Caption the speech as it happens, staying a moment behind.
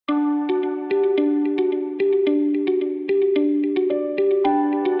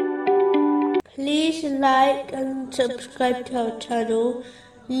like and subscribe to our channel.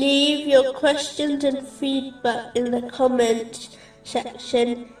 Leave your questions and feedback in the comments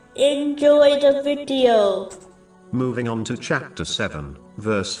section. Enjoy the video. Moving on to chapter 7,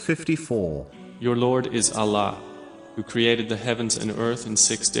 verse 54. Your Lord is Allah, who created the heavens and earth in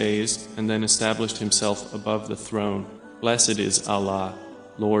 6 days, and then established himself above the throne. Blessed is Allah,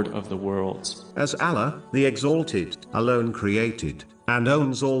 Lord of the worlds. As Allah, the Exalted, alone created, and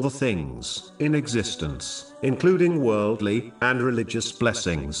owns all the things in existence, including worldly and religious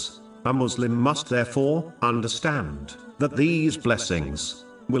blessings, a Muslim must therefore understand that these blessings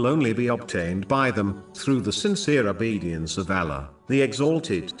will only be obtained by them through the sincere obedience of Allah, the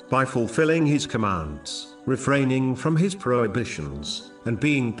Exalted, by fulfilling His commands, refraining from His prohibitions, and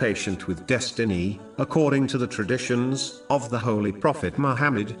being patient with destiny, according to the traditions of the Holy Prophet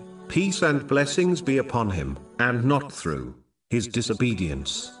Muhammad, peace and blessings be upon him, and not through his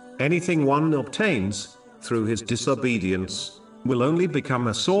disobedience. Anything one obtains through his disobedience will only become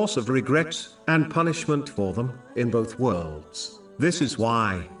a source of regret and punishment for them in both worlds. This is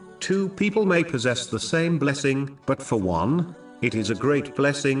why two people may possess the same blessing, but for one, it is a great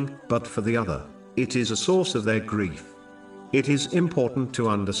blessing, but for the other, it is a source of their grief. It is important to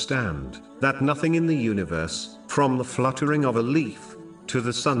understand that nothing in the universe, from the fluttering of a leaf to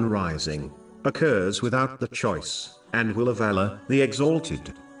the sun rising, occurs without the choice and will of Allah, the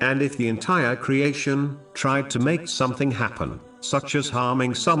Exalted. And if the entire creation tried to make something happen, such as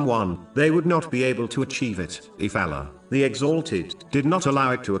harming someone, they would not be able to achieve it if Allah, the Exalted, did not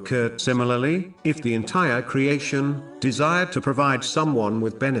allow it to occur. Similarly, if the entire creation desired to provide someone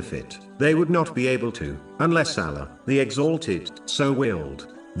with benefit, they would not be able to, unless Allah, the Exalted, so willed.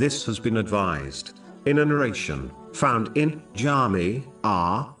 This has been advised in a narration found in Jami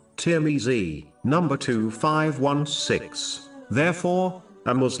Tirmizi, number 2516. Therefore,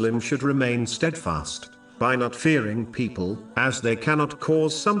 a Muslim should remain steadfast by not fearing people, as they cannot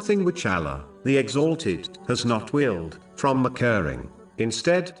cause something which Allah, the Exalted, has not willed from occurring.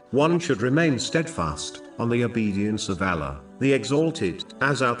 Instead, one should remain steadfast on the obedience of Allah, the Exalted,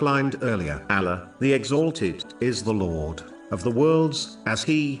 as outlined earlier. Allah, the Exalted, is the Lord of the worlds, as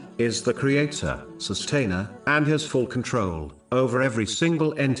He is the Creator, Sustainer, and has full control over every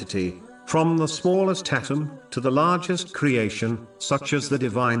single entity, from the smallest atom to the largest creation, such as the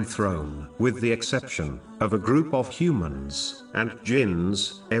divine throne. With the exception of a group of humans and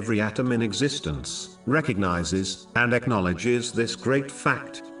jinns, every atom in existence recognizes and acknowledges this great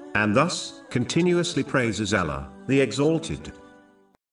fact, and thus continuously praises Allah, the Exalted.